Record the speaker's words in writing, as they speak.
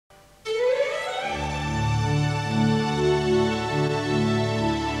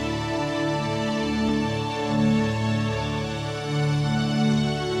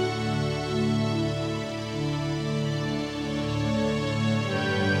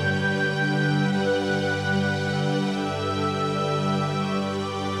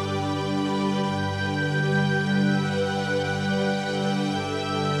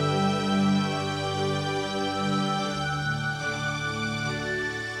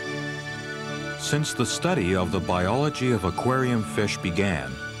Since the study of the biology of aquarium fish began,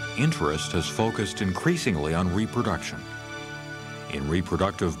 interest has focused increasingly on reproduction. In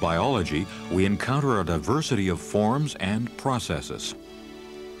reproductive biology, we encounter a diversity of forms and processes.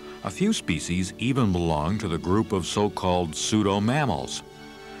 A few species even belong to the group of so-called pseudo-mammals.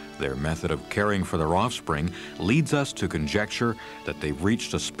 Their method of caring for their offspring leads us to conjecture that they've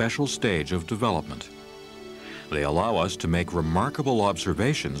reached a special stage of development. They allow us to make remarkable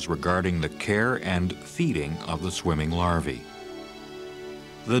observations regarding the care and feeding of the swimming larvae.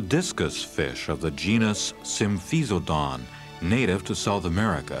 The discus fish of the genus Symphysodon, native to South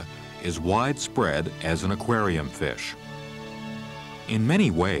America, is widespread as an aquarium fish. In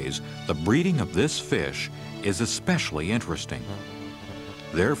many ways, the breeding of this fish is especially interesting.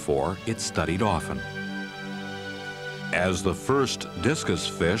 Therefore, it's studied often. As the first discus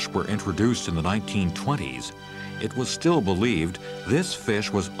fish were introduced in the 1920s, it was still believed this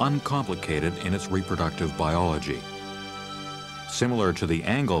fish was uncomplicated in its reproductive biology. Similar to the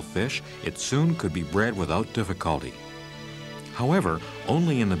anglefish, it soon could be bred without difficulty. However,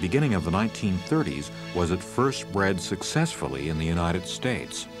 only in the beginning of the 1930s was it first bred successfully in the United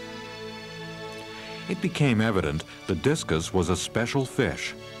States. It became evident the discus was a special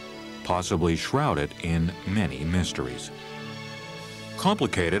fish, possibly shrouded in many mysteries.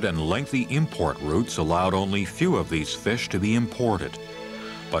 Complicated and lengthy import routes allowed only few of these fish to be imported.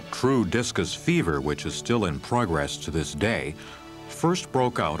 But true discus fever, which is still in progress to this day, first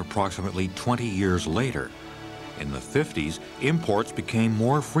broke out approximately 20 years later. In the 50s, imports became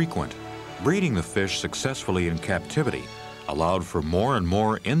more frequent. Breeding the fish successfully in captivity allowed for more and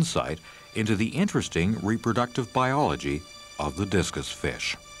more insight into the interesting reproductive biology of the discus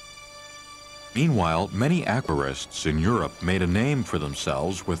fish. Meanwhile, many aquarists in Europe made a name for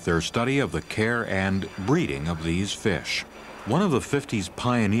themselves with their study of the care and breeding of these fish. One of the 50s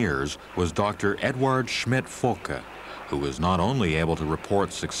pioneers was Dr. Eduard Schmidt-Focke, who was not only able to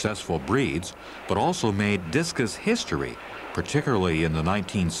report successful breeds, but also made discus history, particularly in the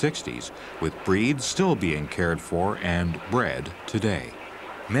 1960s, with breeds still being cared for and bred today.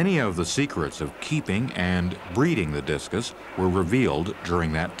 Many of the secrets of keeping and breeding the discus were revealed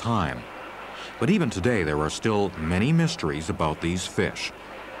during that time. But even today, there are still many mysteries about these fish.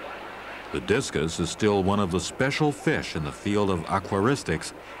 The discus is still one of the special fish in the field of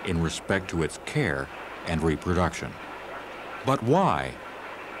aquaristics in respect to its care and reproduction. But why?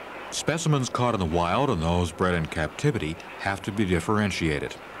 Specimens caught in the wild and those bred in captivity have to be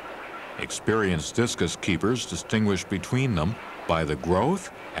differentiated. Experienced discus keepers distinguish between them by the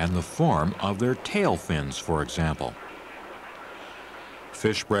growth and the form of their tail fins, for example.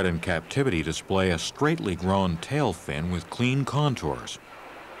 Fish bred in captivity display a straightly grown tail fin with clean contours,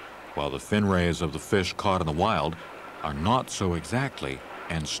 while the fin rays of the fish caught in the wild are not so exactly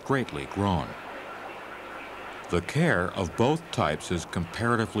and straightly grown. The care of both types is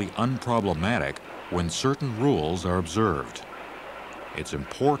comparatively unproblematic when certain rules are observed. It's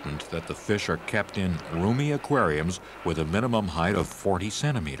important that the fish are kept in roomy aquariums with a minimum height of 40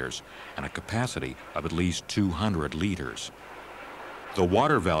 centimeters and a capacity of at least 200 liters. The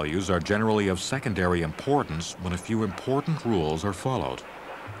water values are generally of secondary importance when a few important rules are followed.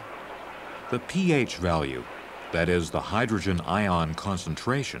 The pH value, that is the hydrogen ion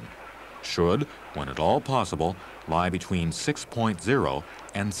concentration, should, when at all possible, lie between 6.0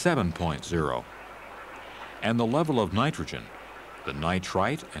 and 7.0. And the level of nitrogen, the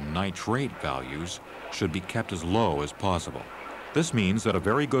nitrite and nitrate values, should be kept as low as possible. This means that a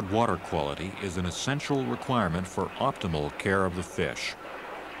very good water quality is an essential requirement for optimal care of the fish.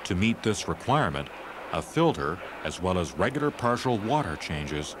 To meet this requirement, a filter as well as regular partial water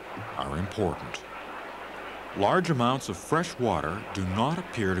changes are important. Large amounts of fresh water do not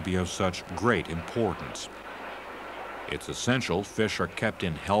appear to be of such great importance. It's essential fish are kept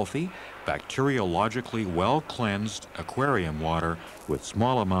in healthy, bacteriologically well-cleansed aquarium water with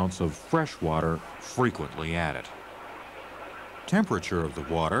small amounts of fresh water frequently added. Temperature of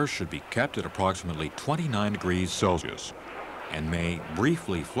the water should be kept at approximately 29 degrees Celsius and may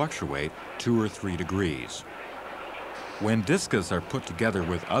briefly fluctuate 2 or 3 degrees. When discus are put together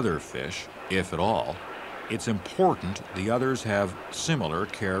with other fish, if at all, it's important the others have similar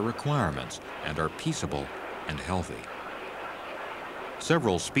care requirements and are peaceable and healthy.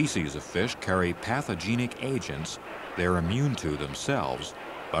 Several species of fish carry pathogenic agents they're immune to themselves,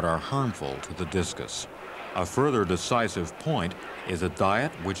 but are harmful to the discus. A further decisive point is a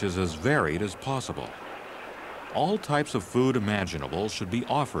diet which is as varied as possible. All types of food imaginable should be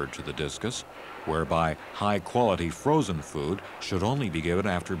offered to the discus, whereby high-quality frozen food should only be given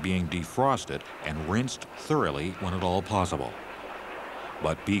after being defrosted and rinsed thoroughly when at all possible.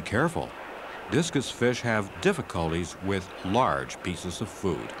 But be careful. discus fish have difficulties with large pieces of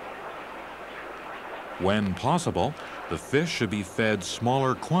food. When possible, the fish should be fed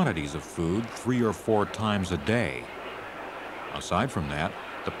smaller quantities of food 3 or 4 times a day. Aside from that,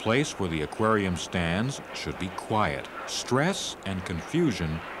 the place where the aquarium stands should be quiet. Stress and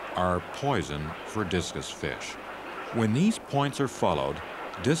confusion are poison for discus fish. When these points are followed,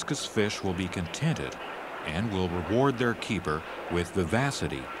 discus fish will be contented and will reward their keeper with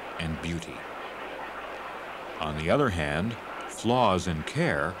vivacity and beauty. On the other hand, flaws in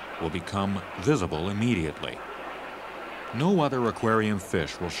care will become visible immediately. No other aquarium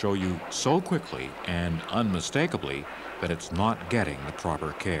fish will show you so quickly and unmistakably that it's not getting the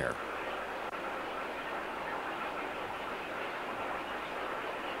proper care.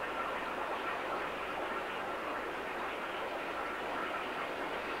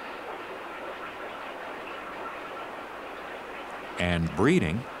 And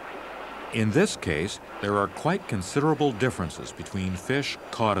breeding. In this case, there are quite considerable differences between fish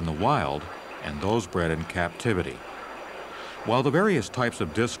caught in the wild and those bred in captivity. While the various types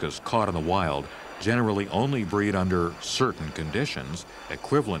of discus caught in the wild generally only breed under certain conditions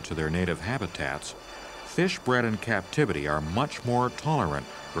equivalent to their native habitats, fish bred in captivity are much more tolerant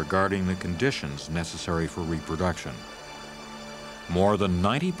regarding the conditions necessary for reproduction. More than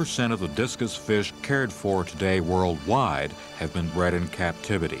 90% of the discus fish cared for today worldwide have been bred in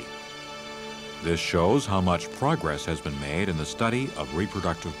captivity. This shows how much progress has been made in the study of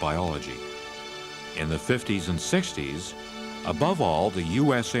reproductive biology. In the 50s and 60s, above all, the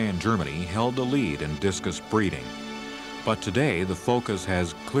USA and Germany held the lead in discus breeding. But today, the focus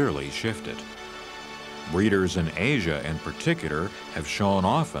has clearly shifted. Breeders in Asia in particular have shown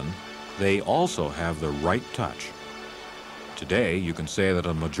often they also have the right touch. Today, you can say that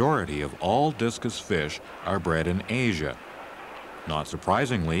a majority of all discus fish are bred in Asia. Not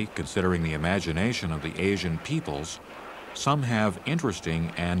surprisingly, considering the imagination of the Asian peoples, some have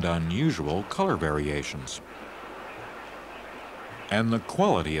interesting and unusual color variations. And the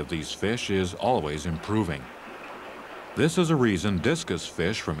quality of these fish is always improving. This is a reason discus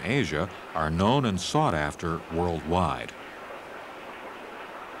fish from Asia are known and sought after worldwide.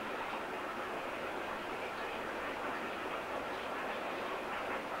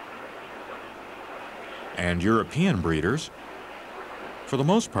 And European breeders, for the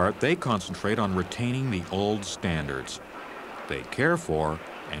most part, they concentrate on retaining the old standards. They care for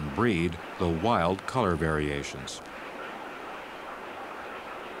and breed the wild color variations.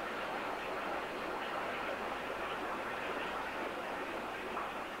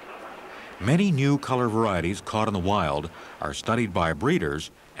 Many new color varieties caught in the wild are studied by breeders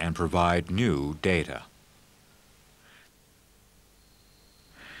and provide new data.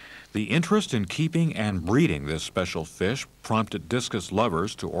 The interest in keeping and breeding this special fish prompted discus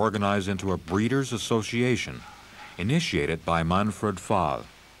lovers to organize into a breeders' association, initiated by Manfred Fahl.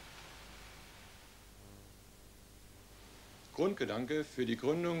 The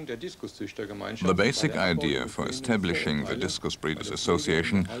basic idea for establishing the Discus Breeders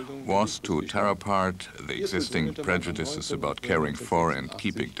Association was to tear apart the existing prejudices about caring for and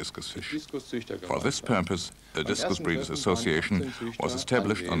keeping discus fish. For this purpose, the Discus Breeders Association was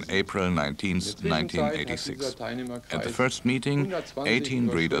established on April 19, 1986. At the first meeting, 18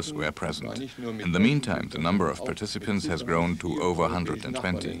 breeders were present. In the meantime, the number of participants has grown to over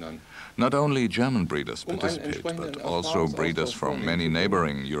 120. Not only German breeders participate, but also breeders from many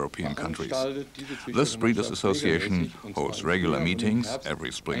neighboring European countries. This Breeders Association holds regular meetings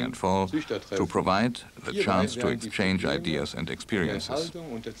every spring and fall to provide the chance to exchange ideas and experiences.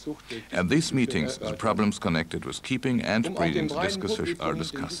 At these meetings, the problems connected with keeping and breeding the discus fish are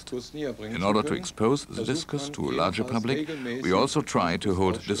discussed. In order to expose the discus to a larger public, we also try to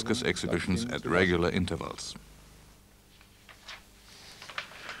hold discus exhibitions at regular intervals.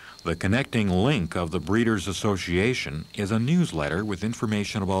 The connecting link of the Breeders Association is a newsletter with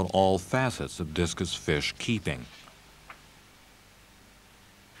information about all facets of discus fish keeping.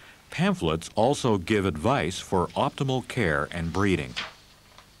 Pamphlets also give advice for optimal care and breeding.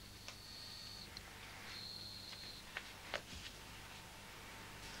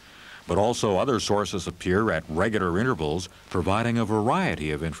 But also other sources appear at regular intervals, providing a variety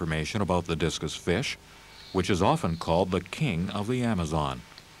of information about the discus fish, which is often called the king of the Amazon.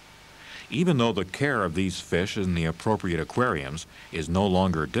 Even though the care of these fish in the appropriate aquariums is no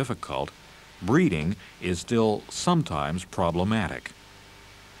longer difficult, breeding is still sometimes problematic.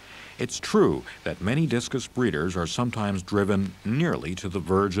 It's true that many discus breeders are sometimes driven nearly to the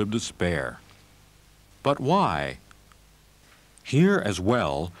verge of despair. But why? Here as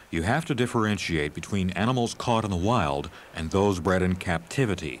well, you have to differentiate between animals caught in the wild and those bred in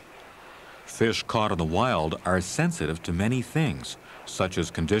captivity. Fish caught in the wild are sensitive to many things, such as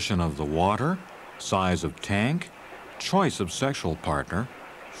condition of the water, size of tank, choice of sexual partner,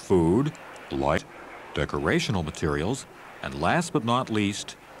 food, light, decorational materials, and last but not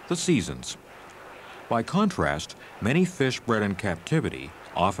least, the seasons. By contrast, many fish bred in captivity,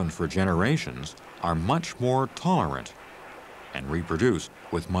 often for generations, are much more tolerant and reproduce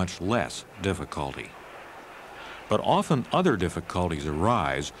with much less difficulty. But often other difficulties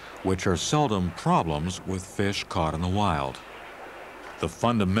arise which are seldom problems with fish caught in the wild. The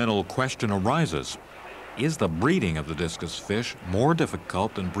fundamental question arises, is the breeding of the discus fish more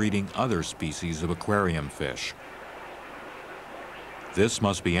difficult than breeding other species of aquarium fish? This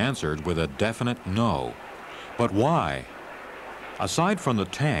must be answered with a definite no. But why? Aside from the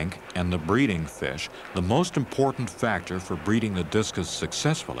tank and the breeding fish, the most important factor for breeding the discus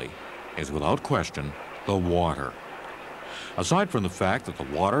successfully is without question the water. Aside from the fact that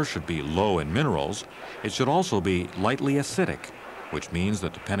the water should be low in minerals, it should also be lightly acidic, which means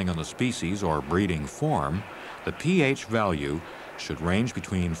that depending on the species or breeding form, the pH value should range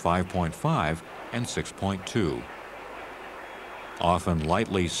between 5.5 and 6.2. Often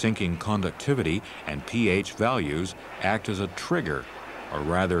lightly sinking conductivity and pH values act as a trigger, or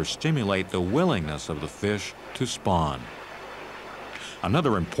rather stimulate the willingness of the fish to spawn.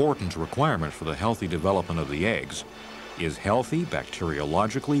 Another important requirement for the healthy development of the eggs is healthy,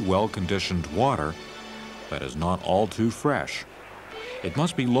 bacteriologically well-conditioned water that is not all too fresh. It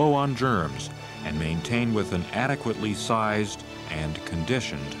must be low on germs and maintained with an adequately sized and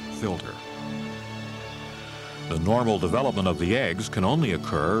conditioned filter. The normal development of the eggs can only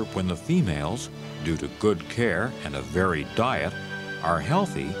occur when the females, due to good care and a varied diet, are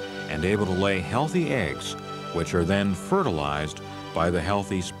healthy and able to lay healthy eggs, which are then fertilized by the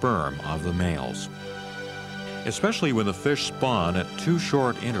healthy sperm of the males. Especially when the fish spawn at too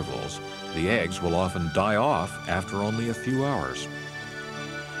short intervals, the eggs will often die off after only a few hours.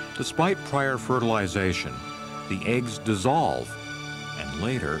 Despite prior fertilization, the eggs dissolve and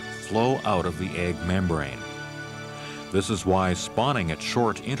later flow out of the egg membrane. This is why spawning at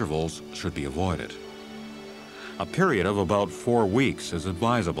short intervals should be avoided. A period of about 4 weeks is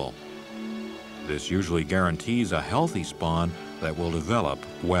advisable. This usually guarantees a healthy spawn that will develop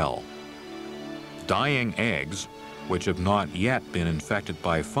well. Dying eggs, which have not yet been infected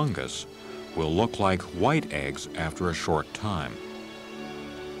by fungus, will look like white eggs after a short time.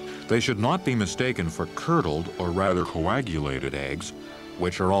 They should not be mistaken for curdled or rather coagulated eggs,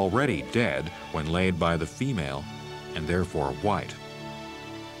 which are already dead when laid by the female and therefore white.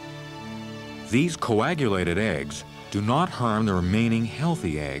 These coagulated eggs do not harm the remaining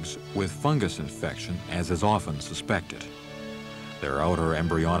healthy eggs with fungus infection, as is often suspected. Their outer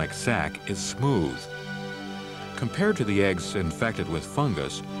embryonic sac is smooth. Compared to the eggs infected with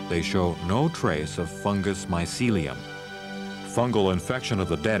fungus, they show no trace of fungus mycelium. Fungal infection of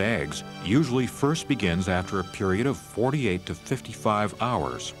the dead eggs usually first begins after a period of 48 to 55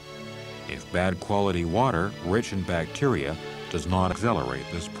 hours. If bad quality water, rich in bacteria, does not accelerate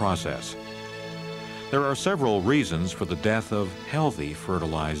this process. There are several reasons for the death of healthy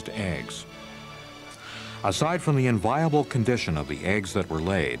fertilized eggs. Aside from the inviable condition of the eggs that were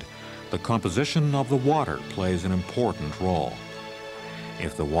laid, the composition of the water plays an important role.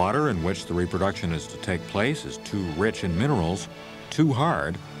 If the water in which the reproduction is to take place is too rich in minerals, too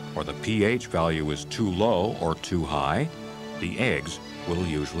hard, or the pH value is too low or too high, the eggs will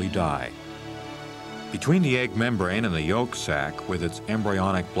usually die. Between the egg membrane and the yolk sac, with its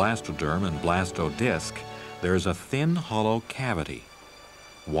embryonic blastoderm and blastodisc, there is a thin, hollow cavity.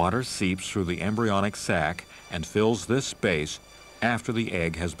 Water seeps through the embryonic sac and fills this space after the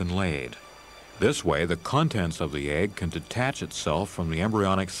egg has been laid. This way, the contents of the egg can detach itself from the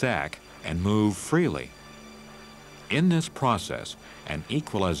embryonic sac and move freely. In this process, an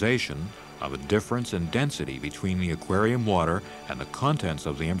equalization of a difference in density between the aquarium water and the contents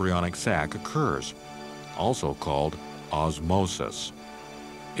of the embryonic sac occurs, also called osmosis.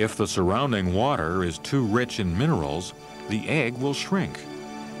 If the surrounding water is too rich in minerals, the egg will shrink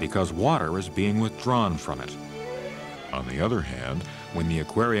because water is being withdrawn from it. On the other hand, when the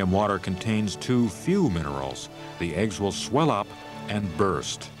aquarium water contains too few minerals, the eggs will swell up and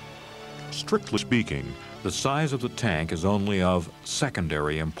burst. Strictly speaking, the size of the tank is only of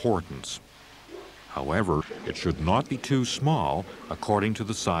secondary importance. However, it should not be too small according to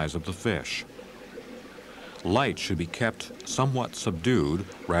the size of the fish. Light should be kept somewhat subdued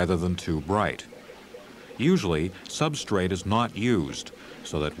rather than too bright. Usually, substrate is not used,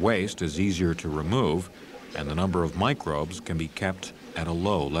 so that waste is easier to remove and the number of microbes can be kept at a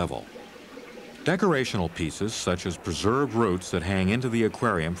low level. Decorational pieces, such as preserved roots that hang into the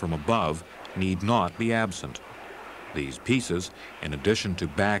aquarium from above, need not be absent. These pieces, in addition to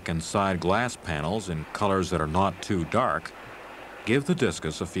back and side glass panels in colors that are not too dark, give the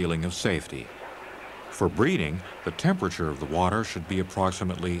discus a feeling of safety. For breeding, the temperature of the water should be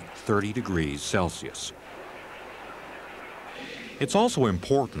approximately 30 degrees Celsius. It's also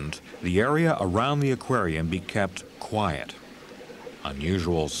important the area around the aquarium be kept quiet.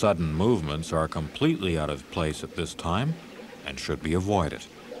 Unusual sudden movements are completely out of place at this time and should be avoided.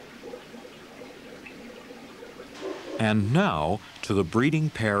 And now to the breeding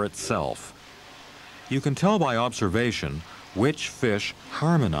pair itself. You can tell by observation which fish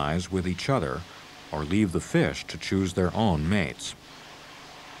harmonize with each other or leave the fish to choose their own mates.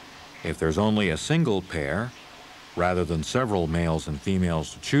 If there's only a single pair, rather than several males and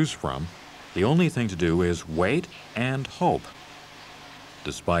females to choose from, the only thing to do is wait and hope.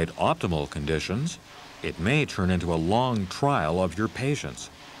 Despite optimal conditions, it may turn into a long trial of your patience,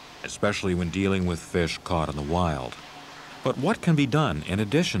 especially when dealing with fish caught in the wild. But what can be done in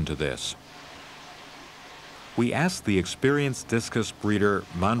addition to this? We asked the experienced discus breeder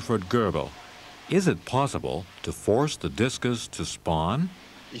Manfred Goebel, is it possible to force the discus to spawn?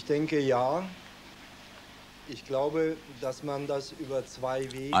 Ich denke ja. Ich glaube, dass man das über zwei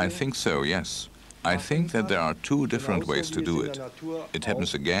Wege. I think so, yes. I think that there are two different ways to do it. It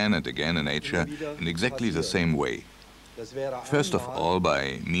happens again and again in nature in exactly the same way. First of all,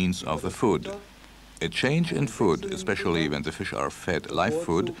 by means of the food. A change in food, especially when the fish are fed live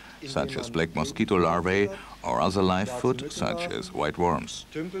food, such as black mosquito larvae, or other live food, such as white worms.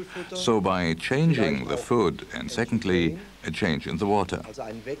 So by changing the food, and secondly, a change in the water. Also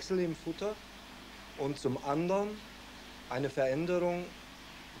ein Wechsel im Futter und zum anderen eine Veränderung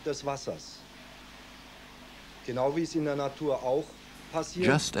des Wassers. Genau wie es in der Natur auch passiert.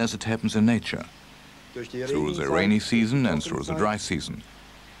 Just as it happens in nature, through the rainy season and through the dry season.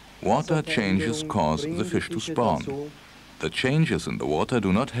 Water changes cause the fish to spawn. The changes in the water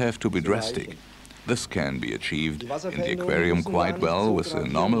do not have to be drastic. This can be achieved in the aquarium quite well with a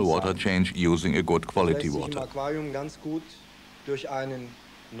normal water change using a good quality water. Im Aquarium ganz gut durch einen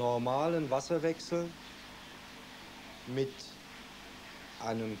normalen Wasserwechsel mit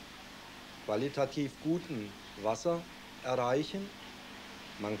einem qualitativ guten Wasser erreichen.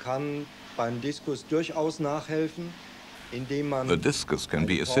 Man kann beim Diskus durchaus nachhelfen. The discus can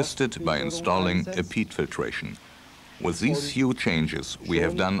be assisted by installing a peat filtration. With these few changes, we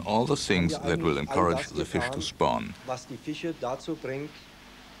have done all the things that will encourage the fish to spawn. Was die Fische dazu bringt,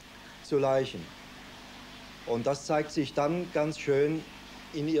 zu laichen. Und das zeigt sich dann ganz schön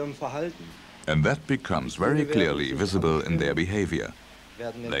in ihrem Verhalten. And that becomes very clearly visible in their behavior.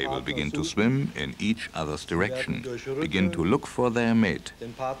 They will begin to swim in each other's direction, begin to look for their mate.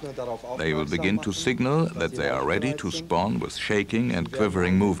 They will begin to signal that they are ready to spawn with shaking and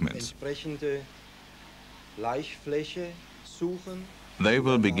quivering movements. They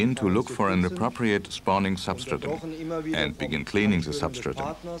will begin to look for an appropriate spawning substratum and begin cleaning the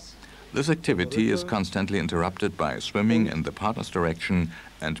substratum. This activity is constantly interrupted by swimming in the partner's direction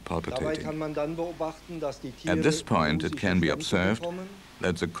and palpitating. At this point, it can be observed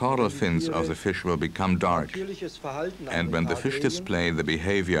that the caudal fins of the fish will become dark, and when the fish display the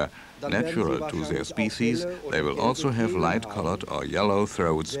behavior natural to their species, they will also have light-colored or yellow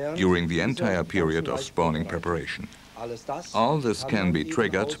throats during the entire period of spawning preparation. All this can be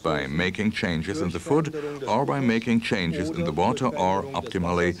triggered by making changes in the food or by making changes in the water or,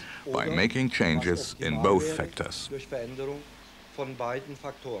 optimally, by making changes in both factors.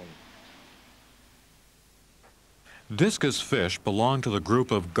 Discus fish belong to the group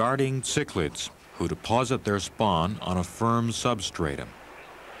of guarding cichlids, who deposit their spawn on a firm substratum.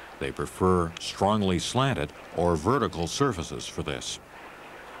 They prefer strongly slanted or vertical surfaces for this.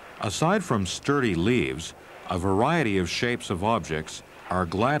 Aside from sturdy leaves, a variety of shapes of objects are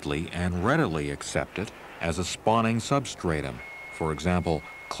gladly and readily accepted as a spawning substratum. For example,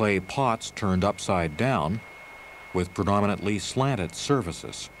 clay pots turned upside down with predominantly slanted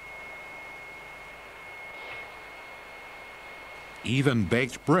surfaces. Even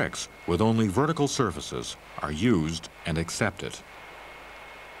baked bricks with only vertical surfaces are used and accepted.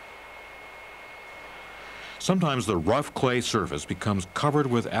 Sometimes the rough clay surface becomes covered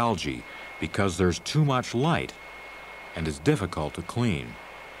with algae because there's too much light and is difficult to clean.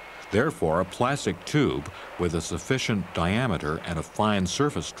 Therefore, a plastic tube with a sufficient diameter and a fine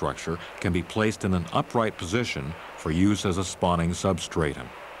surface structure can be placed in an upright position for use as a spawning substratum.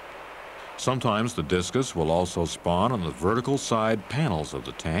 Sometimes the discus will also spawn on the vertical side panels of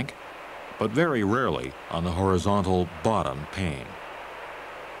the tank, but very rarely on the horizontal bottom pane.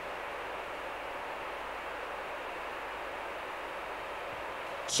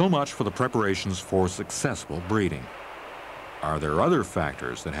 So much for the preparations for successful breeding. Are there other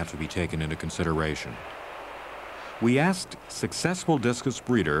factors that have to be taken into consideration? We asked successful discus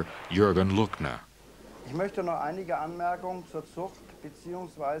breeder Jürgen Luckner. Ich möchte noch einige Anmerkungen zur Zucht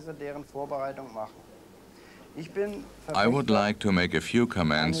bzw. deren Vorbereitung machen. I would like to make a few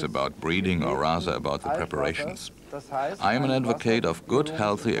comments about breeding, or rather about the preparations. I am an advocate of good,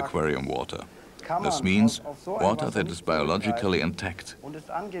 healthy aquarium water. This means water that is biologically intact.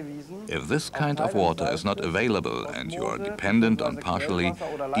 If this kind of water is not available and you are dependent on partially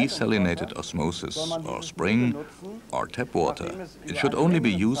desalinated osmosis or spring or tap water, it should only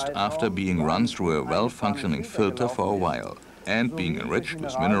be used after being run through a well-functioning filter for a while and being enriched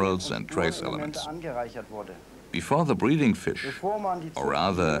with minerals and trace elements. Before the breeding fish, or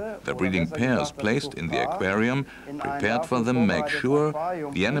rather the breeding pairs placed in the aquarium, prepared for them, make sure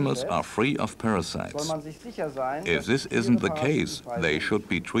the animals are free of parasites. If this isn't the case, they should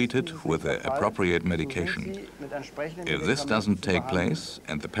be treated with the appropriate medication. If this doesn't take place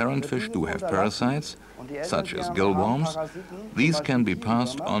and the parent fish do have parasites, such as gillworms, these can be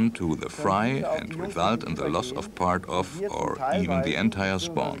passed on to the fry and result in the loss of part of or even the entire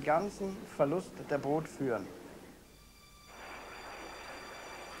spawn.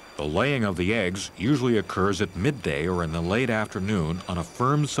 The laying of the eggs usually occurs at midday or in the late afternoon on a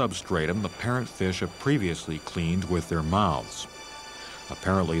firm substratum the parent fish have previously cleaned with their mouths.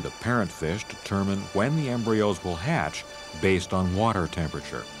 Apparently, the parent fish determine when the embryos will hatch based on water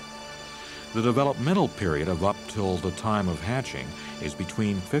temperature. The developmental period of up till the time of hatching is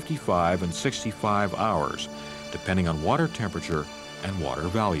between 55 and 65 hours, depending on water temperature and water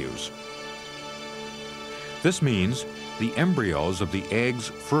values. This means the embryos of the eggs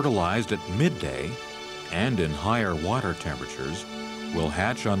fertilized at midday and in higher water temperatures will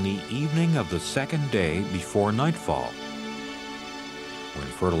hatch on the evening of the second day before nightfall. When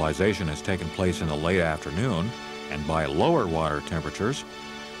fertilization has taken place in the late afternoon and by lower water temperatures,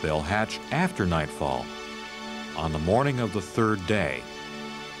 they'll hatch after nightfall, on the morning of the third day.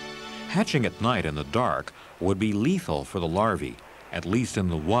 Hatching at night in the dark would be lethal for the larvae, at least in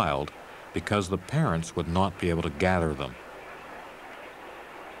the wild, because the parents would not be able to gather them.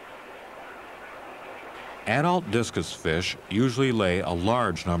 Adult discus fish usually lay a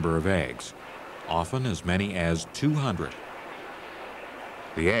large number of eggs, often as many as 200.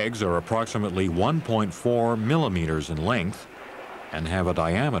 The eggs are approximately 1.4 millimeters in length and have a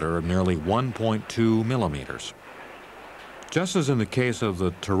diameter of nearly 1.2 millimeters. Just as in the case of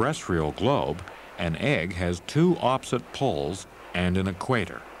the terrestrial globe, an egg has two opposite poles and an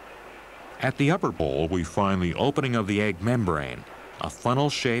equator. At the upper pole, we find the opening of the egg membrane, a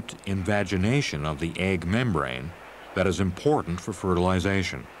funnel-shaped invagination of the egg membrane that is important for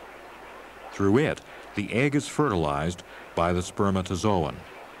fertilization. Through it, the egg is fertilized by the spermatozoon.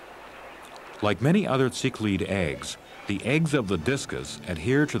 Like many other cichlid eggs, the eggs of the discus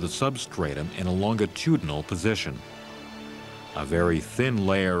adhere to the substratum in a longitudinal position. A very thin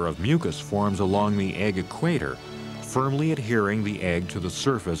layer of mucus forms along the egg equator, firmly adhering the egg to the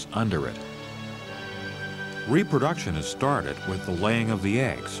surface under it. Reproduction is started with the laying of the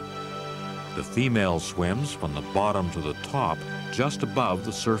eggs. The female swims from the bottom to the top, just above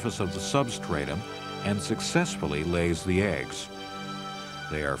the surface of the substratum, and successfully lays the eggs.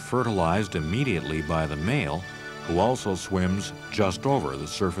 They are fertilized immediately by the male, who also swims just over the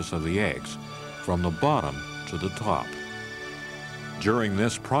surface of the eggs, from the bottom to the top. During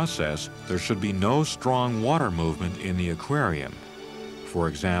this process, there should be no strong water movement in the aquarium. For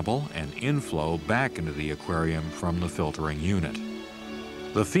example, an inflow back into the aquarium from the filtering unit.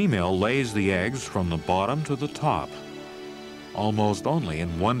 The female lays the eggs from the bottom to the top, almost only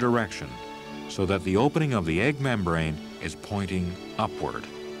in one direction, so that the opening of the egg membrane is pointing upward.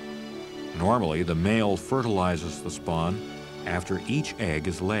 Normally, the male fertilizes the spawn after each egg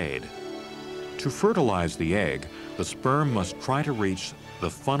is laid. To fertilize the egg, the sperm must try to reach the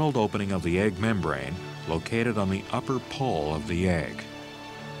funneled opening of the egg membrane located on the upper pole of the egg.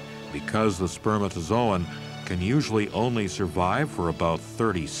 Because the spermatozoon can usually only survive for about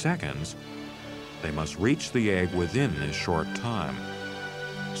 30 seconds, they must reach the egg within this short time.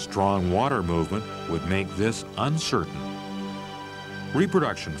 Strong water movement would make this uncertain.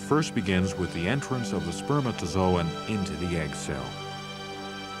 Reproduction first begins with the entrance of the spermatozoon into the egg cell.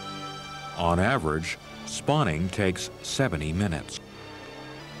 On average, spawning takes 70 minutes.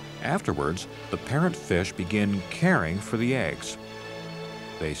 Afterwards, the parent fish begin caring for the eggs.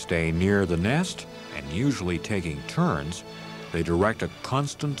 They stay near the nest, and usually taking turns, they direct a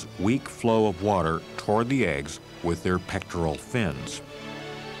constant, weak flow of water toward the eggs with their pectoral fins.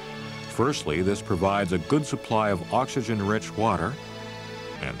 Firstly, this provides a good supply of oxygen-rich water,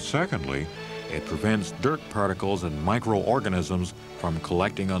 And secondly, it prevents dirt particles and microorganisms from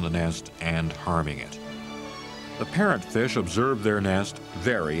collecting on the nest and harming it. The parent fish observe their nest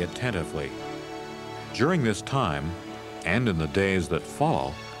very attentively. During this time, and in the days that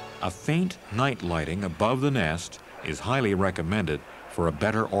follow, a faint night lighting above the nest is highly recommended for a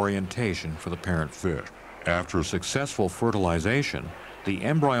better orientation for the parent fish. After successful fertilization, the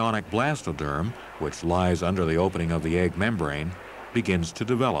embryonic blastoderm, which lies under the opening of the egg membrane, begins to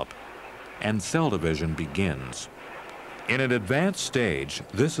develop, and cell division begins. In an advanced stage,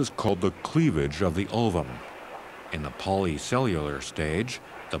 this is called the cleavage of the ovum. In the polycellular stage,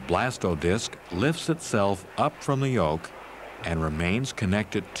 the blastodisc lifts itself up from the yolk and remains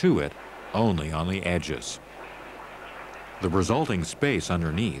connected to it only on the edges. The resulting space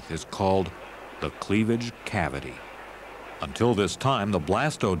underneath is called the cleavage cavity. Until this time, the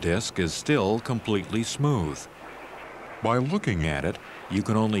blastodisc is still completely smooth. By looking at it, you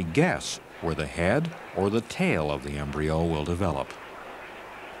can only guess where the head or the tail of the embryo will develop.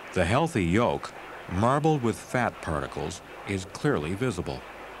 The healthy yolk, marbled with fat particles, is clearly visible.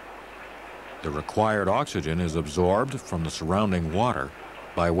 The required oxygen is absorbed from the surrounding water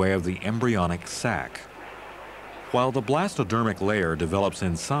by way of the embryonic sac. While the blastodermic layer develops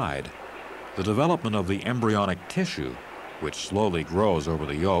inside, the development of the embryonic tissue, which slowly grows over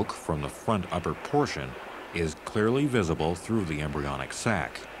the yolk from the front upper portion, is clearly visible through the embryonic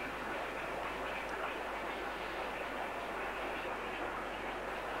sac.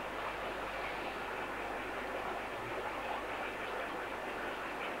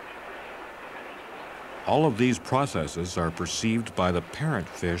 All of these processes are perceived by the parent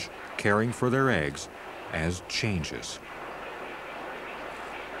fish caring for their eggs as changes.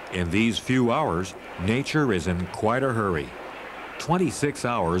 In these few hours, nature is in quite a hurry. 26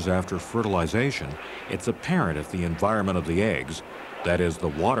 hours after fertilization, it's apparent if the environment of the eggs, that is the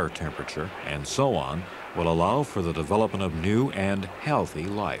water temperature and so on, will allow for the development of new and healthy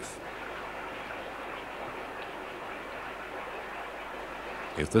life.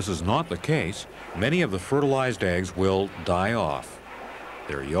 If this is not the case, many of the fertilized eggs will die off.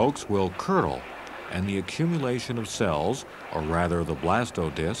 Their yolks will curdle, and the accumulation of cells, or rather the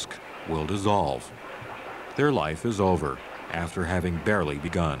blastodisc, will dissolve. Their life is over after having barely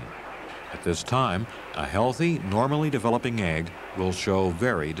begun. At this time, a healthy, normally developing egg will show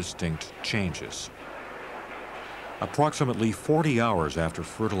very distinct changes. Approximately 40 hours after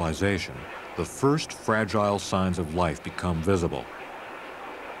fertilization, the first fragile signs of life become visible.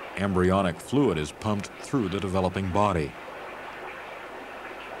 Embryonic fluid is pumped through the developing body.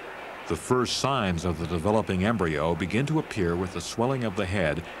 The first signs of the developing embryo begin to appear with the swelling of the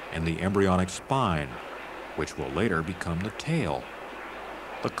head and the embryonic spine, which will later become the tail.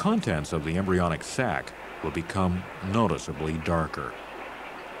 The contents of the embryonic sac will become noticeably darker.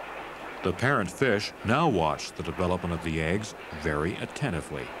 The parent fish now watch the development of the eggs very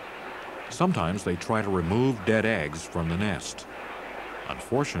attentively. Sometimes they try to remove dead eggs from the nest.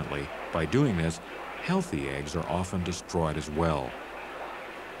 Unfortunately, by doing this, healthy eggs are often destroyed as well.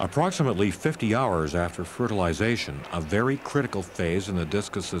 Approximately 50 hours after fertilization, a very critical phase in the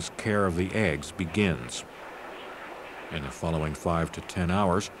discus's care of the eggs begins. In the following 5 to 10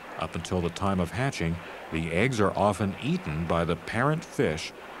 hours, up until the time of hatching, the eggs are often eaten by the parent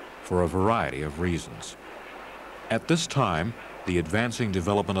fish for a variety of reasons. At this time, the advancing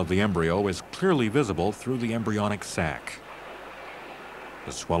development of the embryo is clearly visible through the embryonic sac.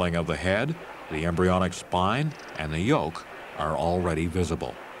 The swelling of the head, the embryonic spine, and the yolk are already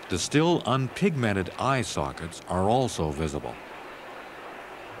visible. The still unpigmented eye sockets are also visible.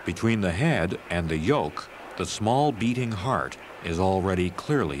 Between the head and the yolk, the small beating heart is already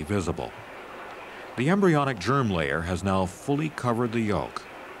clearly visible. The embryonic germ layer has now fully covered the yolk,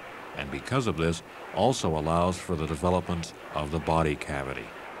 and because of this, also allows for the development of the body cavity.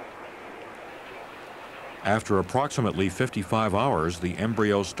 After approximately 55 hours, the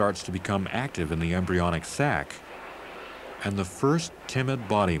embryo starts to become active in the embryonic sac, and the first timid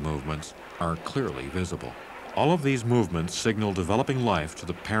body movements are clearly visible. All of these movements signal developing life to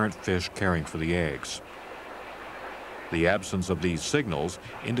the parent fish caring for the eggs. The absence of these signals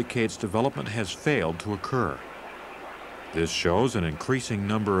indicates development has failed to occur. This shows an increasing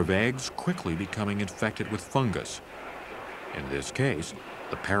number of eggs quickly becoming infected with fungus. In this case,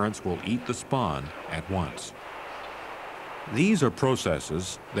 the parents will eat the spawn at once. These are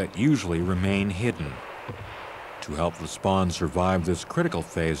processes that usually remain hidden. To help the spawn survive this critical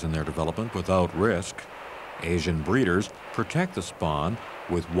phase in their development without risk, Asian breeders protect the spawn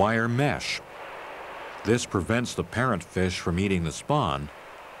with wire mesh. This prevents the parent fish from eating the spawn,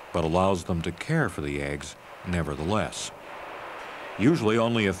 but allows them to care for the eggs nevertheless. Usually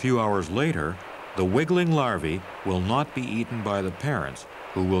only a few hours later, the wiggling larvae will not be eaten by the parents,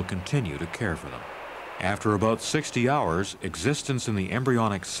 who will continue to care for them. After about 60 hours, existence in the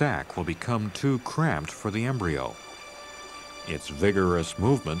embryonic sac will become too cramped for the embryo. Its vigorous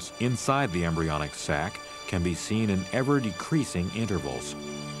movements inside the embryonic sac can be seen in ever-decreasing intervals.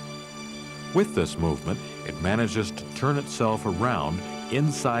 With this movement, it manages to turn itself around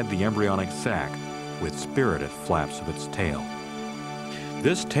inside the embryonic sac with spirited flaps of its tail.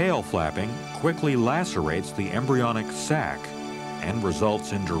 This tail flapping quickly lacerates the embryonic sac and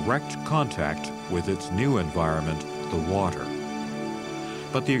results in direct contact with its new environment, the water.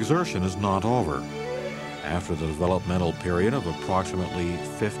 But the exertion is not over. After the developmental period of approximately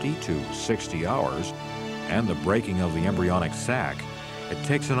 50 to 60 hours and the breaking of the embryonic sac, it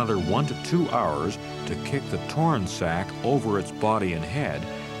takes another 1 to 2 hours to kick the torn sac over its body and head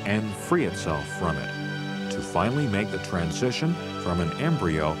and free itself from it, to finally make the transition from an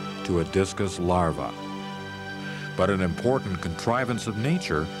embryo to a discus larva. But an important contrivance of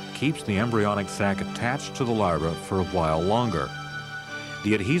nature keeps the embryonic sac attached to the larva for a while longer.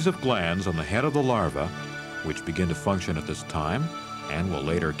 The adhesive glands on the head of the larva, which begin to function at this time and will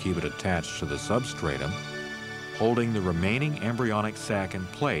later keep it attached to the substratum, holding the remaining embryonic sac in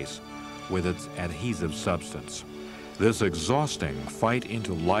place with its adhesive substance. This exhausting fight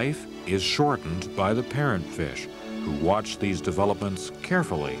into life is shortened by the parent fish, who watch these developments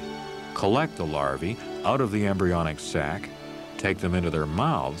carefully, collect the larvae out of the embryonic sac, take them into their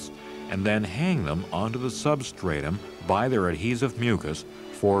mouths, and then hang them onto the substratum by their adhesive mucus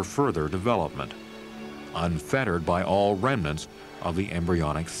for further development, unfettered by all remnants of the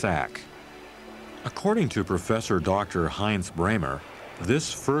embryonic sac. According to Professor Dr. Heinz Bremer,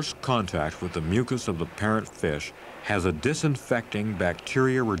 this first contact with the mucus of the parent fish has a disinfecting,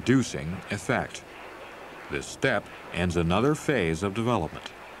 bacteria-reducing effect. This step ends another phase of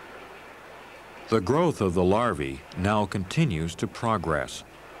development. The growth of the larvae now continues to progress,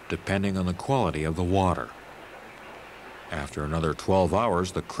 depending on the quality of the water. After another 12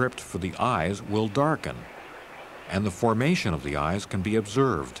 hours, the crypt for the eyes will darken, and the formation of the eyes can be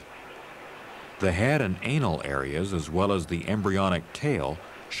observed. The head and anal areas, as well as the embryonic tail,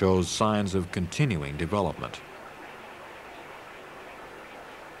 shows signs of continuing development.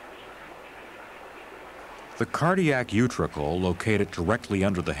 The cardiac utricle, located directly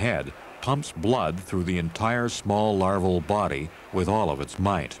under the head, pumps blood through the entire small larval body with all of its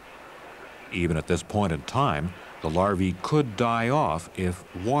might. Even at this point in time, the larvae could die off if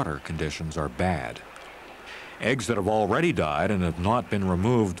water conditions are bad. Eggs that have already died and have not been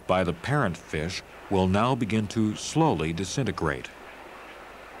removed by the parent fish will now begin to slowly disintegrate.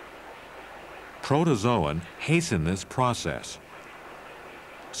 Protozoan hasten this process.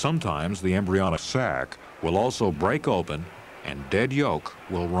 Sometimes the embryonic sac will also break open and dead yolk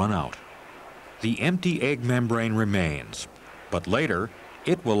will run out. The empty egg membrane remains, but later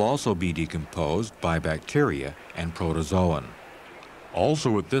it will also be decomposed by bacteria and protozoan.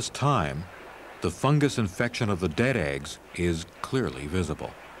 Also at this time, the fungus infection of the dead eggs is clearly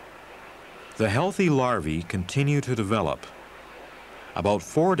visible. The healthy larvae continue to develop. About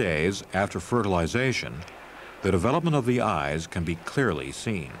 4 days after fertilization, the development of the eyes can be clearly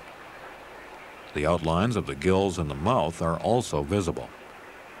seen. The outlines of the gills and the mouth are also visible.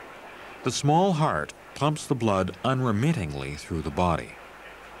 The small heart pumps the blood unremittingly through the body.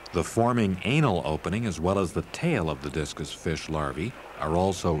 The forming anal opening as well as the tail of the discus fish larvae are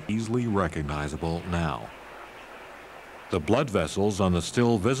also easily recognizable now. The blood vessels on the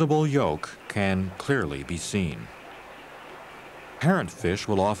still visible yolk can clearly be seen. Parent fish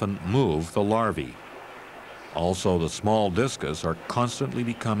will often move the larvae. Also, the small discus are constantly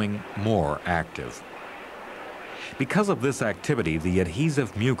becoming more active. Because of this activity, the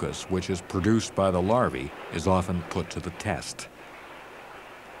adhesive mucus, which is produced by the larvae, is often put to the test.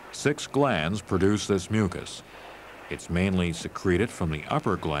 6 glands produce this mucus. It's mainly secreted from the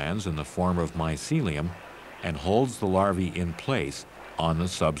upper glands in the form of mycelium and holds the larvae in place on the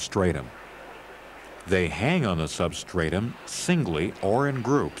substratum. They hang on the substratum singly or in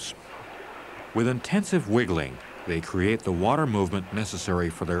groups. With intensive wiggling, they create the water movement necessary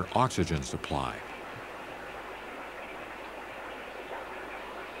for their oxygen supply.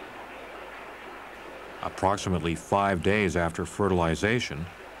 Approximately 5 days after fertilization,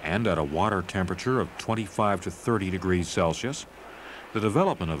 and at a water temperature of 25 to 30 degrees Celsius, the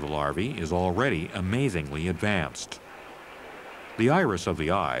development of the larvae is already amazingly advanced. The iris of the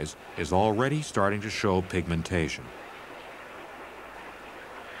eyes is already starting to show pigmentation.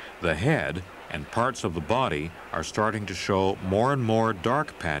 The head and parts of the body are starting to show more and more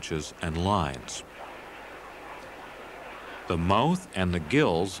dark patches and lines. The mouth and the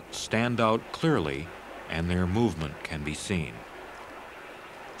gills stand out clearly, and their movement can be seen.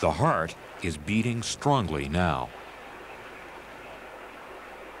 The heart is beating strongly now.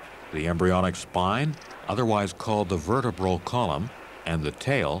 The embryonic spine, otherwise called the vertebral column, and the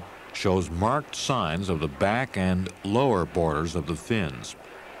tail shows marked signs of the back and lower borders of the fins.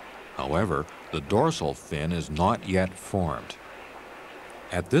 However, the dorsal fin is not yet formed.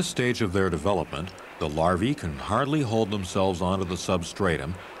 At this stage of their development, the larvae can hardly hold themselves onto the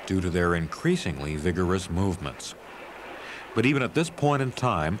substratum due to their increasingly vigorous movements. But even at this point in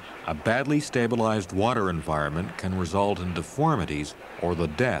time, a badly stabilized water environment can result in deformities or the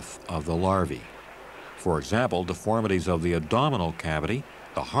death of the larvae. For example, deformities of the abdominal cavity,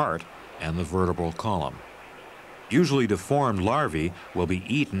 the heart, and the vertebral column. Usually deformed larvae will be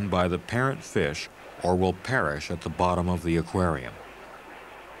eaten by the parent fish or will perish at the bottom of the aquarium.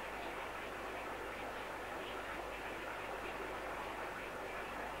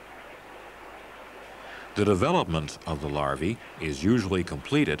 The development of the larvae is usually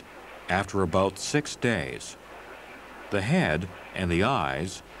completed after about 6 days. The head and the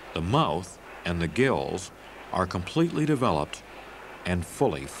eyes, the mouth and the gills are completely developed and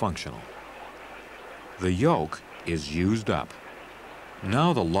fully functional. The yolk is used up.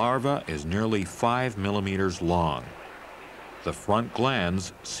 Now the larva is nearly 5 millimeters long. The front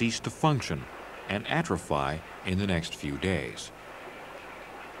glands cease to function and atrophy in the next few days.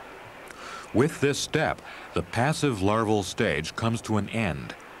 With this step, the passive larval stage comes to an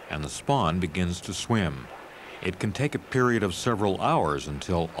end and the spawn begins to swim. It can take a period of several hours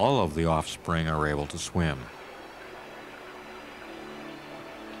until all of the offspring are able to swim.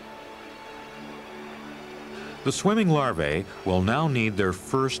 The swimming larvae will now need their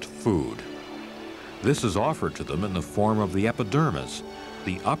first food. This is offered to them in the form of the epidermis,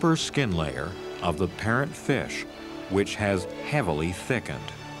 the upper skin layer of the parent fish, which has heavily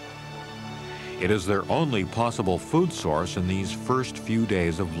thickened. It is their only possible food source in these first few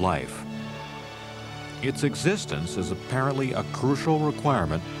days of life. Its existence is apparently a crucial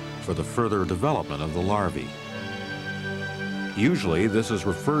requirement for the further development of the larvae. Usually this is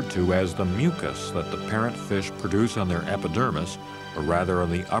referred to as the mucus that the parent fish produce on their epidermis, or rather on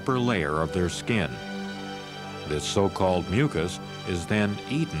the upper layer of their skin. This so-called mucus is then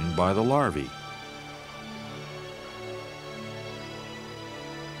eaten by the larvae.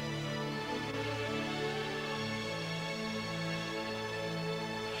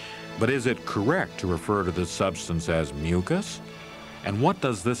 But is it correct to refer to this substance as mucus? And what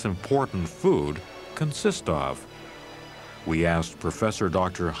does this important food consist of? We asked Professor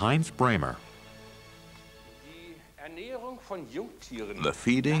Dr. Heinz Bremer. The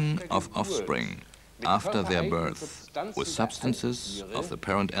feeding of offspring after their birth with substances of the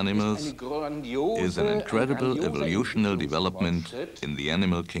parent animals is an incredible evolutionary development in the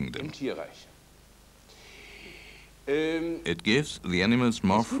animal kingdom. It gives the animals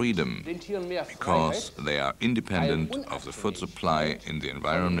more freedom because they are independent of the food supply in the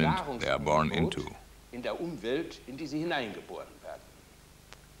environment they are born into.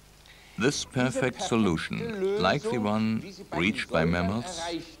 This perfect solution, like the one reached by mammals,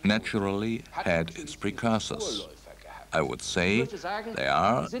 naturally had its precursors. I would say they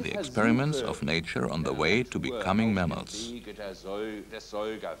are the experiments of nature on the way to becoming mammals.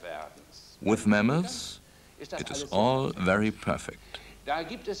 With mammals, it is all very perfect.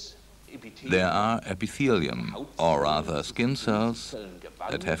 There are epithelium, or rather skin cells,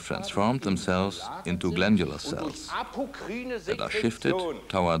 that have transformed themselves into glandular cells that are shifted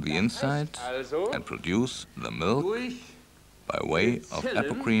toward the inside and produce the milk by way of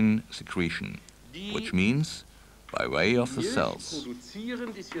apocrine secretion, which means by way of the cells.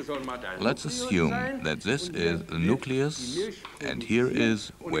 Let's assume that this is the nucleus, and here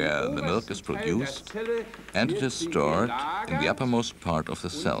is where the milk is produced, and it is stored in the uppermost part of the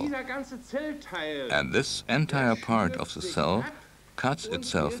cell. And this entire part of the cell cuts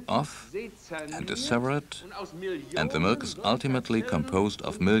itself off and is severed, and the milk is ultimately composed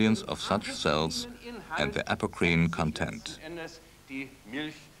of millions of such cells and their apocrine content.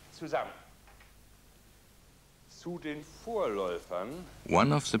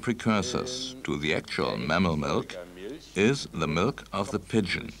 One of the precursors to the actual mammal milk is the milk of the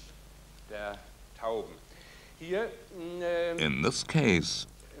pigeon. In this case,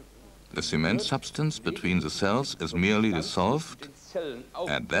 the cement substance between the cells is merely dissolved,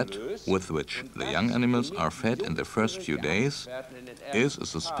 and that with which the young animals are fed in the first few days is a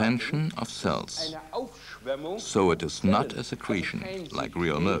suspension of cells. So it is not a secretion like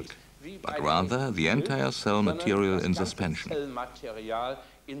real milk, but rather the entire cell material in suspension.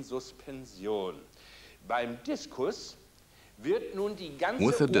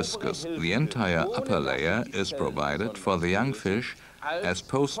 With the discus, the entire upper layer is provided for the young fish as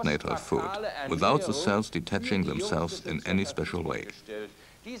postnatal food, without the cells detaching themselves in any special way.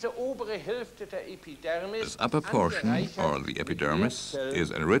 This upper portion, or the epidermis, is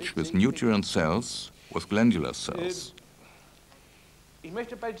enriched with nutrient cells, with glandular cells.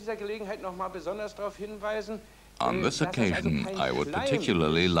 On this occasion, I would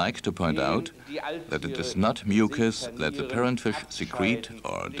particularly like to point out that it is not mucus that the parentfish secrete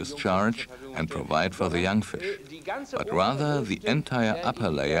or discharge and provide for the young fish, but rather the entire upper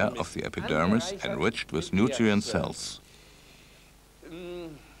layer of the epidermis enriched with nutrient cells.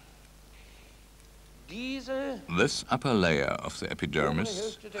 This upper layer of the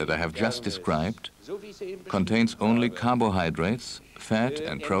epidermis that I have just described contains only carbohydrates, fat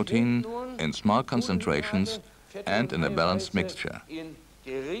and protein in small concentrations and in a balanced mixture.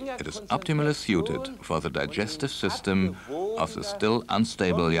 It is optimally suited for the digestive system of the still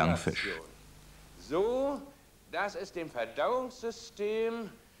unstable young fish. So, dass es dem Verdauungssystem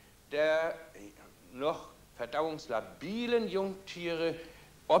der noch verdauungslabilen Jungtiere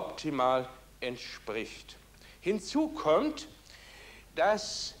optimal entspricht. Hinzu kommt,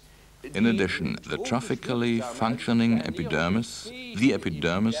 dass in addition, the trophically functioning epidermis, the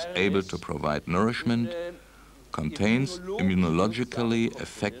epidermis able to provide nourishment, contains immunologically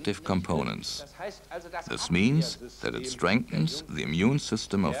effective components. This means that it strengthens the immune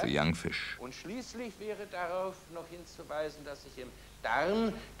system of the young fish.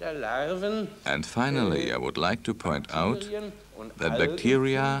 And finally, I would like to point out that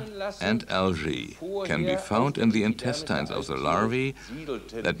bacteria and algae can be found in the intestines of the larvae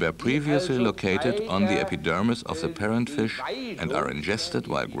that were previously located on the epidermis of the parentfish and are ingested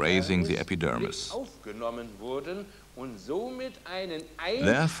while grazing the epidermis.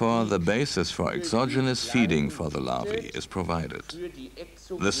 Therefore, the basis for exogenous feeding for the larvae is provided.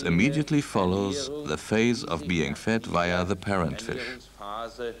 This immediately follows the phase of being fed via the parentfish.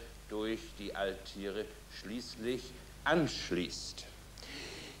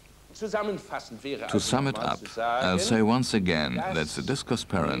 To sum it up, I'll say once again that the discus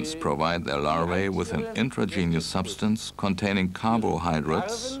parents provide their larvae with an intragenous substance containing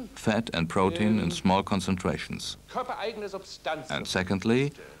carbohydrates, fat and protein in small concentrations. And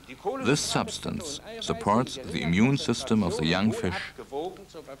secondly, this substance supports the immune system of the young fish.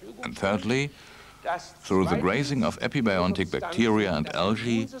 And thirdly, through the grazing of epibiontic bacteria and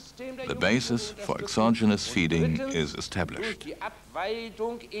algae, the basis for exogenous feeding is established. Die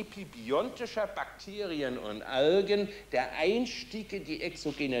Abweidung epibiontischer Bakterien und Algen der Einstieg in die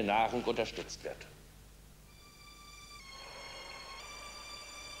exogene Nahrung unterstützt wird.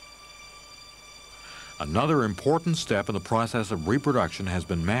 Another important step in the process of reproduction has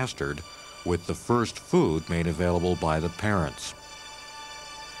been mastered with the first food made available by the parents.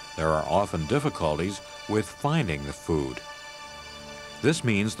 There are often difficulties with finding the food. This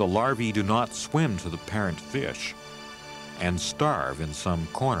means the larvae do not swim to the parent fish and starve in some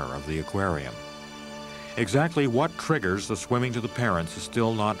corner of the aquarium. Exactly what triggers the swimming to the parents is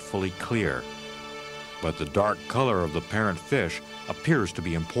still not fully clear, but the dark color of the parent fish appears to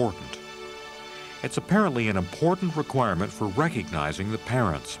be important. It's apparently an important requirement for recognizing the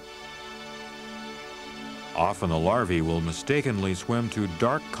parents. Often the larvae will mistakenly swim to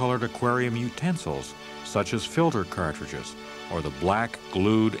dark-colored aquarium utensils, such as filter cartridges or the black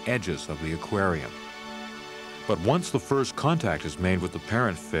glued edges of the aquarium. But once the first contact is made with the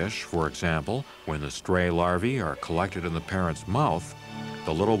parent fish, for example, when the stray larvae are collected in the parent's mouth,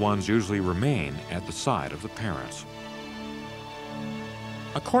 the little ones usually remain at the side of the parents.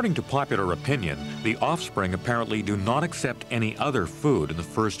 According to popular opinion, the offspring apparently do not accept any other food in the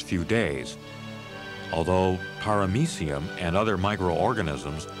first few days, although paramecium and other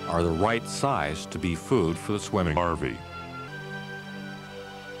microorganisms are the right size to be food for the swimming larvae.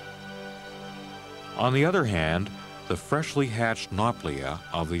 On the other hand, the freshly hatched nauplia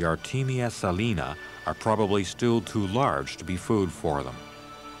of the Artemia salina are probably still too large to be food for them.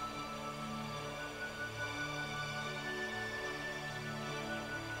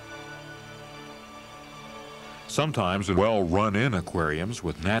 Sometimes in well-run-in aquariums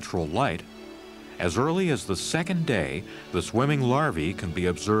with natural light, as early as the second day, the swimming larvae can be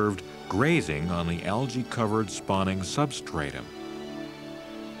observed grazing on the algae-covered spawning substratum.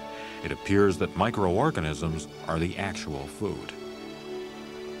 It appears that microorganisms are the actual food.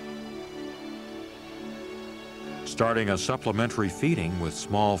 Starting a supplementary feeding with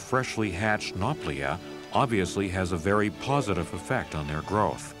small freshly hatched nauplia obviously has a very positive effect on their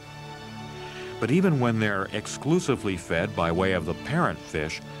growth. But even when they're exclusively fed by way of the parent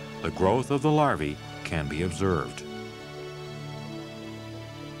fish, the growth of the larvae can be observed.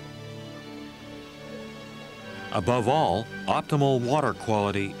 Above all, optimal water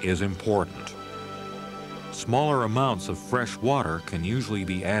quality is important. Smaller amounts of fresh water can usually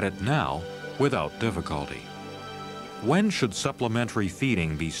be added now without difficulty. When should supplementary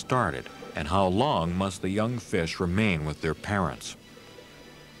feeding be started, and how long must the young fish remain with their parents?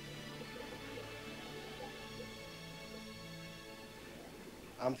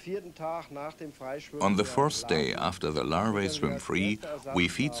 On the fourth day after the larvae swim free, we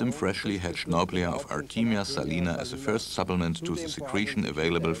feed them freshly hatched Noblia of Artemia salina as a first supplement to the secretion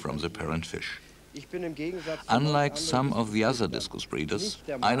available from the parent fish. Unlike some of the other discus breeders,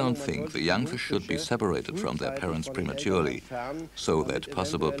 I don't think the young fish should be separated from their parents prematurely, so that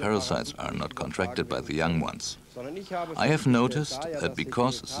possible parasites are not contracted by the young ones. I have noticed that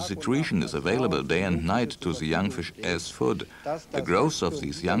because the secretion is available day and night to the young fish as food, the growth of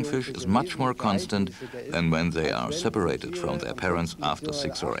these young fish is much more constant than when they are separated from their parents after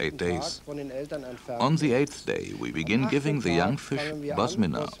 6 or 8 days. On the 8th day, we begin giving the young fish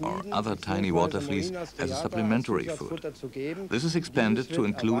bosmina or other tiny water fleas as a supplementary food. This is expanded to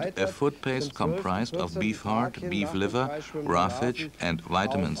include a food paste comprised of beef heart, beef liver, roughage, and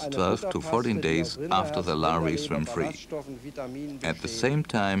vitamins 12 to 14 days after the larvae swim free. At the same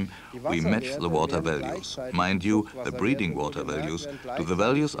time, we match the water values, mind you, the breeding water values, to the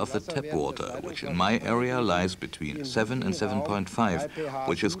values of the tap water, which in my area lies between 7 and 7.5,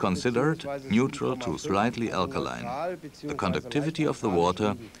 which is considered neutral to slightly alkaline. The conductivity of the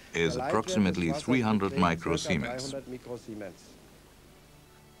water is approximately 300 microsiemens.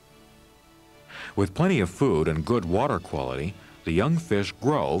 With plenty of food and good water quality, the young fish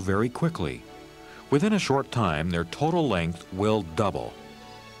grow very quickly. Within a short time, their total length will double.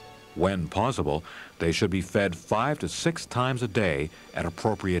 When possible, they should be fed 5 to 6 times a day at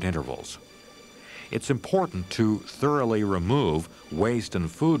appropriate intervals. It's important to thoroughly remove waste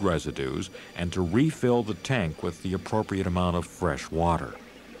and food residues and to refill the tank with the appropriate amount of fresh water.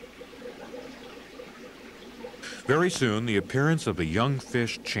 Very soon, the appearance of the young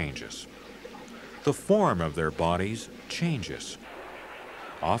fish changes. The form of their bodies changes.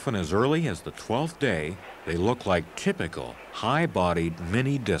 Often as early as the 12th day, they look like typical high-bodied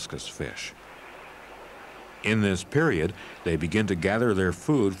mini discus fish. In this period, they begin to gather their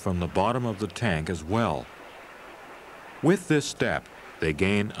food from the bottom of the tank as well. With this step, they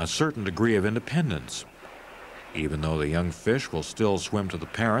gain a certain degree of independence. Even though the young fish will still swim to the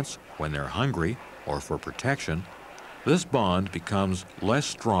parents when they're hungry or for protection, this bond becomes less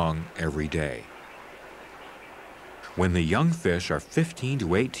strong every day. When the young fish are 15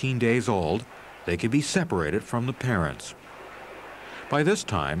 to 18 days old, they can be separated from the parents. By this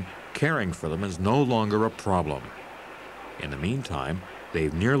time, caring for them is no longer a problem. In the meantime,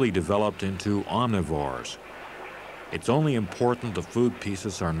 they've nearly developed into omnivores. It's only important the food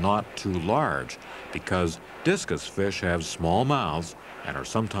pieces are not too large, because discus fish have small mouths and are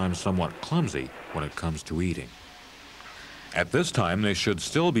sometimes somewhat clumsy when it comes to eating. At this time, they should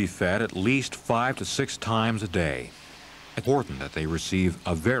still be fed at least 5 to 6 times a day. It's important that they receive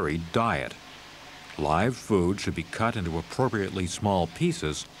a varied diet. Live food should be cut into appropriately small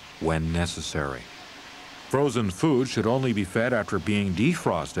pieces when necessary. Frozen food should only be fed after being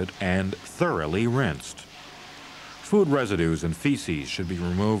defrosted and thoroughly rinsed. Food residues and feces should be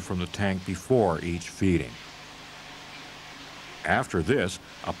removed from the tank before each feeding. After this,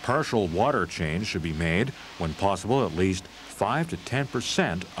 a partial water change should be made, when possible at least 5 to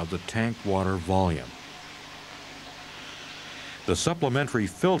 10% of the tank water volume. The supplementary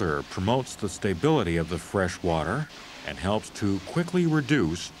filter promotes the stability of the fresh water and helps to quickly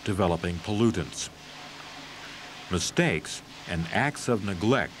reduce developing pollutants. Mistakes and acts of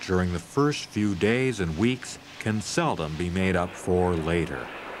neglect during the first few days and weeks can seldom be made up for later.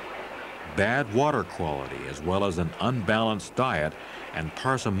 Bad water quality, as well as an unbalanced diet and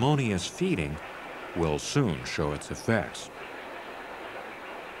parsimonious feeding, will soon show its effects.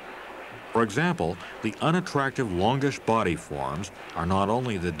 For example, the unattractive longish body forms are not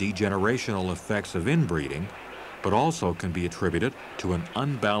only the degenerational effects of inbreeding, but also can be attributed to an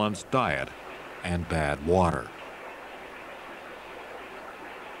unbalanced diet and bad water.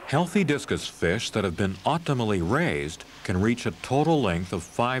 Healthy discus fish that have been optimally raised can reach a total length of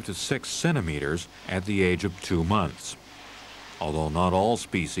 5 to 6 centimeters at the age of 2 months. Although not all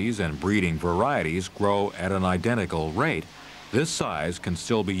species and breeding varieties grow at an identical rate, this size can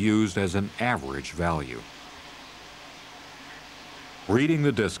still be used as an average value. Breeding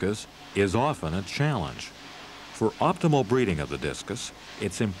the discus is often a challenge. For optimal breeding of the discus,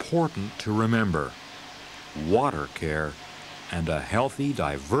 it's important to remember water care and a healthy,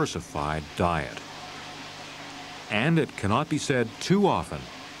 diversified diet. And it cannot be said too often,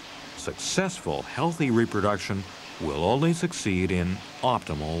 Successful, healthy reproduction will only succeed in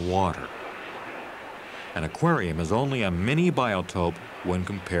optimal water. An aquarium is only a mini biotope when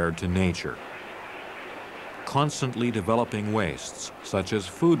compared to nature. Constantly developing wastes, such as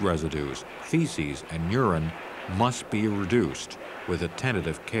food residues, feces, and urine, must be reduced with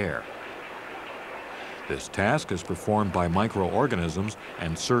attentive care. This task is performed by microorganisms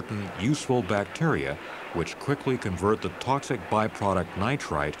and certain useful bacteria, which quickly convert the toxic byproduct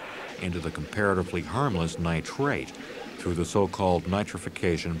nitrite into the comparatively harmless nitrate through the so-called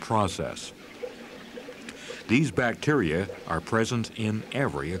nitrification process. These bacteria are present in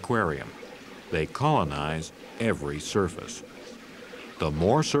every aquarium. They colonize every surface. The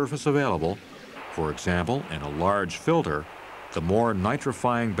more surface available, for example, in a large filter, the more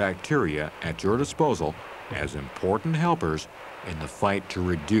nitrifying bacteria at your disposal as important helpers in the fight to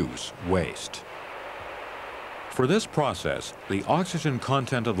reduce waste. For this process, the oxygen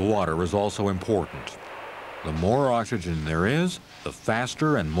content of the water is also important. The more oxygen there is, the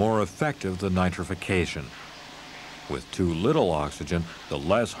faster and more effective the nitrification. With too little oxygen, the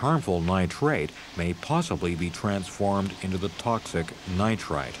less harmful nitrate may possibly be transformed into the toxic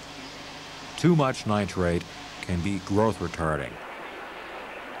nitrite. Too much nitrate can be growth retarding.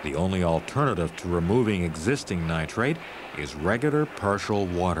 The only alternative to removing existing nitrate is regular partial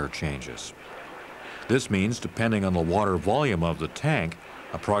water changes. This means, depending on the water volume of the tank,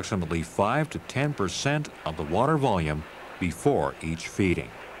 approximately 5 to 10% of the water volume before each feeding.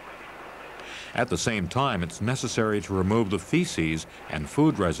 At the same time, it's necessary to remove the feces and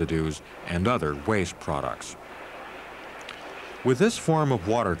food residues and other waste products. With this form of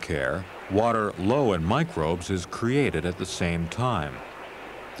water care, water low in microbes is created at the same time.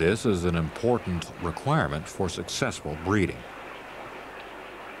 This is an important requirement for successful breeding.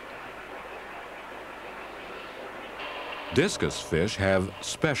 Discus fish have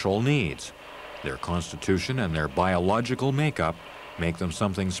special needs. Their constitution and their biological makeup make them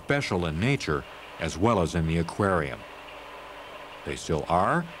something special in nature as well as in the aquarium. They still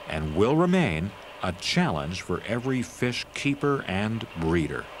are and will remain a challenge for every fish keeper and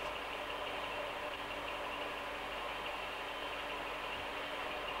breeder.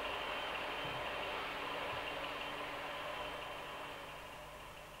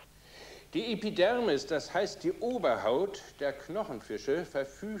 Die Epidermis, das heißt die Oberhaut der Knochenfische,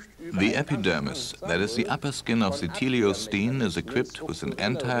 verfügt über The epidermis, that is the upper skin of the teleostene, is equipped with an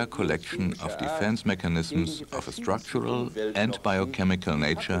entire collection of defense mechanisms of a structural and biochemical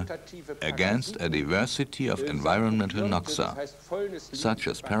nature against a diversity of environmental noxa, such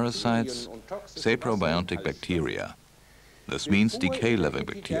as parasites, saprobiotic bacteria. This means decay-level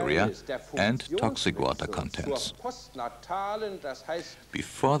bacteria and toxic water contents.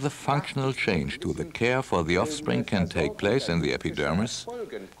 Before the functional change to the care for the offspring can take place in the epidermis,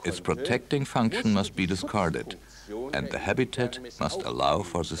 its protecting function must be discarded, and the habitat must allow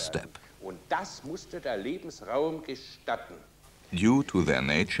for the step. Due to their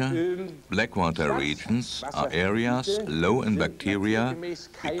nature, blackwater regions are areas low in bacteria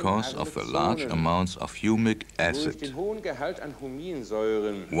because of the large amounts of humic acid.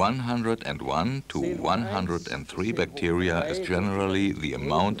 101 to 103 bacteria is generally the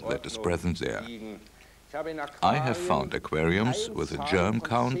amount that is present there. I have found aquariums with a germ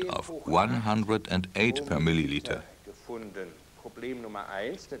count of 108 per milliliter.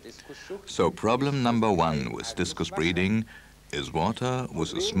 So problem number one with discus breeding is water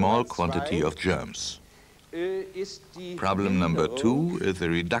with a small quantity of germs. Problem number two is the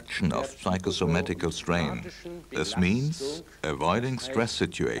reduction of psychosomatical strain. This means avoiding stress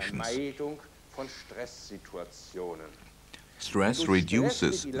situations. Stress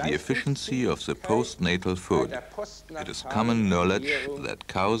reduces the efficiency of the postnatal food. It is common knowledge that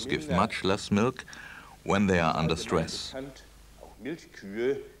cows give much less milk when they are under stress.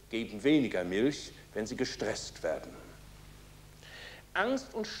 Milchkühe geben weniger Milch, wenn sie gestresst werden.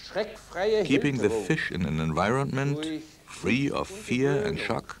 Keeping the fish in an environment free of fear and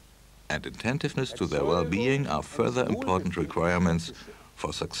shock and attentiveness to their well-being are further important requirements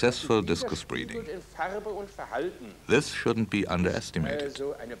for successful discus breeding. This shouldn't be underestimated.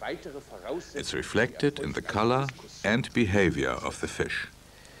 It's reflected in the color and behavior of the fish.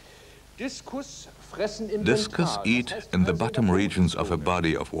 Discus eat in the bottom regions of a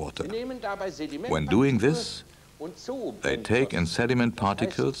body of water. When doing this, they take in sediment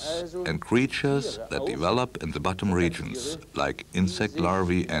particles and creatures that develop in the bottom regions, like insect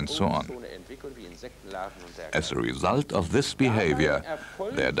larvae and so on. As a result of this behavior,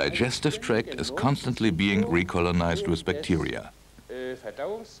 their digestive tract is constantly being recolonized with bacteria.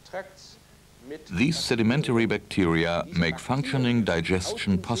 These sedimentary bacteria make functioning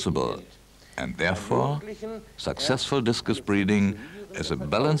digestion possible, and therefore successful discus breeding is a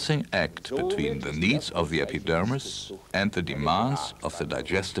balancing act between the needs of the epidermis and the demands of the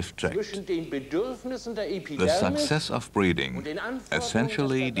digestive tract. The success of breeding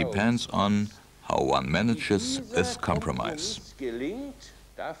essentially depends on how one manages this compromise.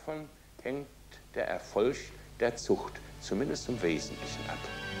 Davon hängt der Erfolg der Zucht, zumindest im Wesentlichen ab.